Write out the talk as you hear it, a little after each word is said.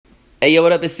Hey, yo,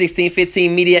 what up? It's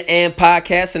 1615 Media and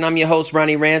Podcast, and I'm your host,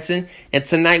 Ronnie Ranson. And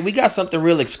tonight, we got something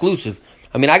real exclusive.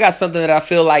 I got something that I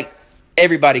feel like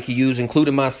everybody could use,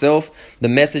 including myself. The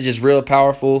message is real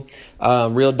powerful,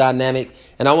 real dynamic.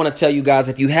 And I want to tell you guys,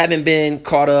 if you haven't been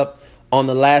caught up on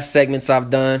the last segments I've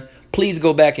done, please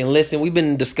go back and listen. We've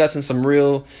been discussing some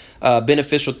real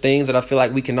beneficial things that I feel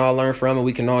like we can all learn from and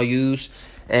we can all use.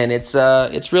 And it's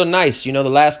real nice. You know, the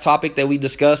last topic that we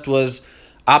discussed was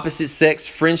opposite sex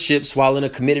friendships while in a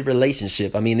committed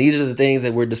relationship. These are the things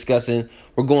that we're discussing.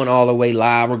 We're going all the way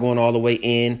live. We're going all the way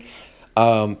in.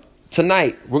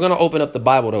 Tonight, we're going to open up the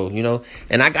Bible, though,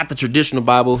 and I got the traditional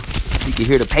Bible. You can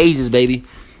hear the pages, baby.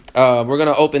 We're going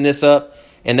to open this up.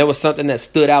 And there was something that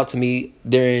stood out to me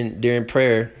during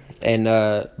prayer and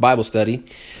Bible study.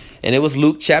 And it was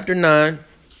Luke chapter 9,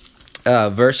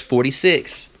 verse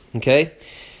 46. Okay.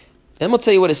 And I'm going to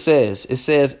tell you what it says. It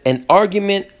says, an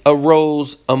argument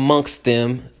arose amongst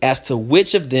them as to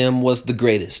which of them was the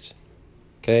greatest.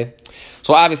 Okay.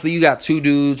 So obviously you got two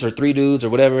dudes or three dudes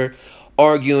or whatever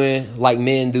arguing like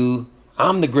men do.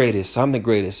 I'm the greatest. I'm the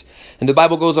greatest. And the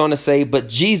Bible goes on to say, but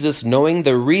Jesus, knowing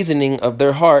the reasoning of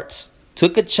their hearts,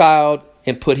 took a child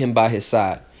and put him by his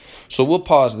side. So we'll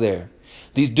pause there.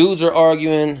 These dudes are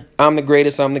arguing, I'm the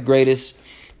greatest, I'm the greatest.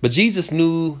 But Jesus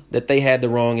knew that they had the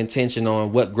wrong intention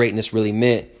on what greatness really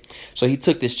meant. So he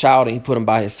took this child and he put him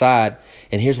by his side.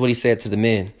 And here's what he said to the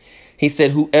men. He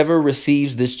said, whoever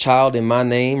receives this child in my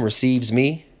name receives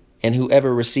me, and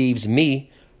whoever receives me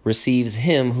receives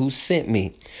him who sent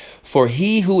me. For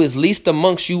he who is least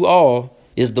amongst you all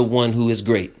is the one who is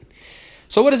great.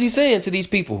 So what is he saying to these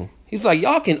people? He's like,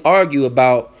 y'all can argue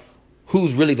about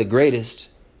who's really the greatest.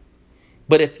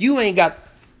 But if you ain't got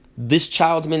this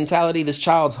child's mentality, this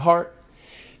child's heart,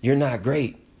 you're not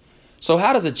great. So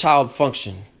how does a child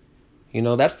function?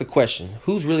 That's the question.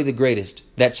 Who's really the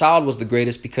greatest? That child was the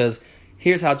greatest because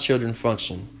here's how children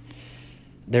function.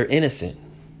 They're innocent.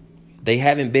 They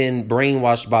haven't been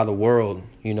brainwashed by the world.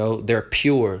 They're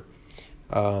pure.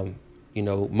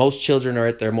 Most children are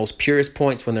at their most purest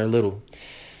points when they're little.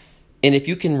 And if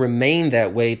you can remain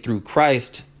that way through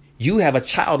Christ, you have a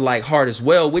childlike heart as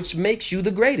well, which makes you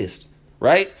the greatest,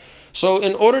 right? So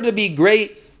in order to be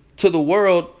great to the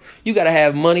world, you got to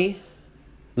have money.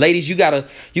 Ladies, you got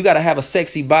to have a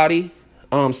sexy body.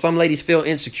 Some ladies feel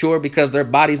insecure because their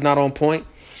body's not on point.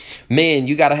 Men,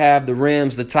 you got to have the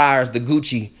rims, the tires, the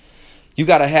Gucci. You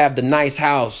got to have the nice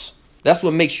house. That's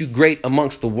what makes you great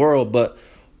amongst the world. But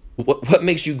what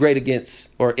makes you great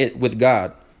with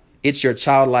God? It's your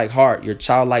childlike heart, your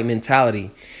childlike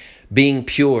mentality, being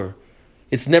pure.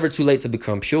 It's never too late to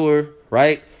become pure,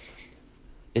 right?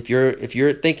 If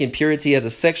you're thinking purity as a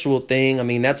sexual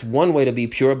thing, that's one way to be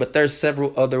pure, but there's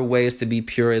several other ways to be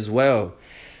pure as well.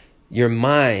 Your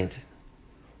mind.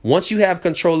 Once you have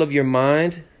control of your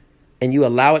mind and you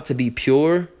allow it to be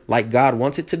pure like God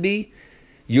wants it to be,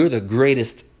 you're the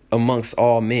greatest amongst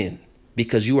all men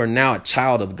because you are now a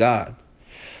child of God.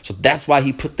 So that's why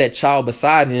he put that child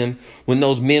beside him when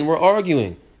those men were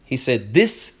arguing. He said,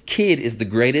 this kid is the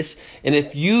greatest. And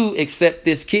if you accept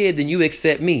this kid, then you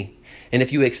accept me. And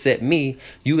if you accept me,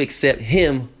 you accept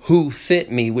him who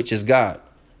sent me, which is God.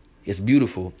 It's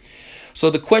beautiful. So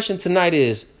the question tonight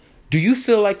is, do you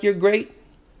feel like you're great?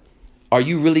 Are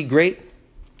you really great?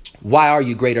 Why are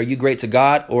you great? Are you great to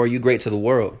God or are you great to the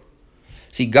world?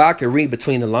 See, God can read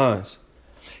between the lines.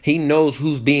 He knows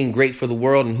who's being great for the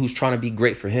world and who's trying to be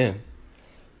great for him.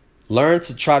 Learn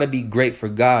to try to be great for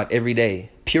God every day.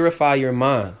 Purify your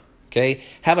mind. Okay.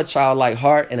 Have a childlike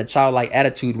heart and a childlike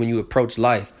attitude when you approach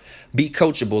life. Be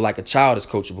coachable like a child is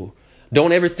coachable.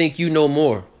 Don't ever think you know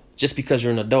more just because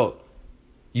you're an adult.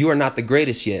 You are not the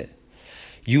greatest yet.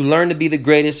 You learn to be the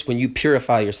greatest when you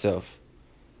purify yourself.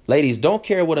 Ladies, don't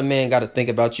care what a man got to think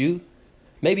about you.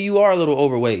 Maybe you are a little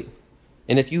overweight.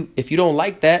 And if you don't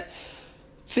like that,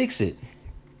 fix it.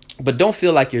 But don't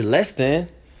feel like you're less than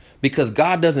because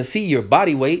God doesn't see your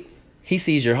body weight. He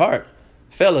sees your heart.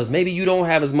 Fellas, maybe you don't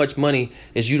have as much money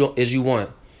as you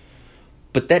want.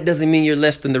 But that doesn't mean you're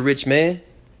less than the rich man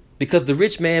because the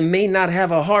rich man may not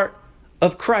have a heart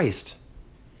of Christ.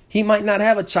 He might not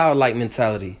have a childlike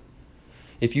mentality.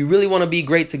 If you really want to be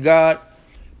great to God,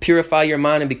 purify your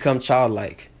mind and become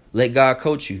childlike. Let God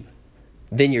coach you.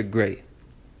 Then you're great.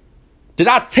 Did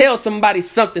I tell somebody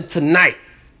something tonight?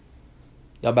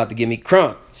 Y'all about to give me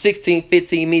crumb.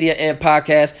 1615 Media and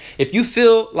Podcast. If you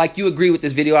feel like you agree with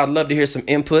this video, I'd love to hear some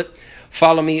input.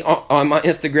 Follow me on my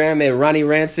Instagram at Ronnie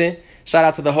Ranson. Shout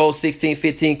out to the whole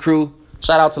 1615 crew.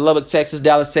 Shout out to Lubbock, Texas,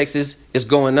 Dallas, Texas. It's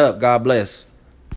going up. God bless.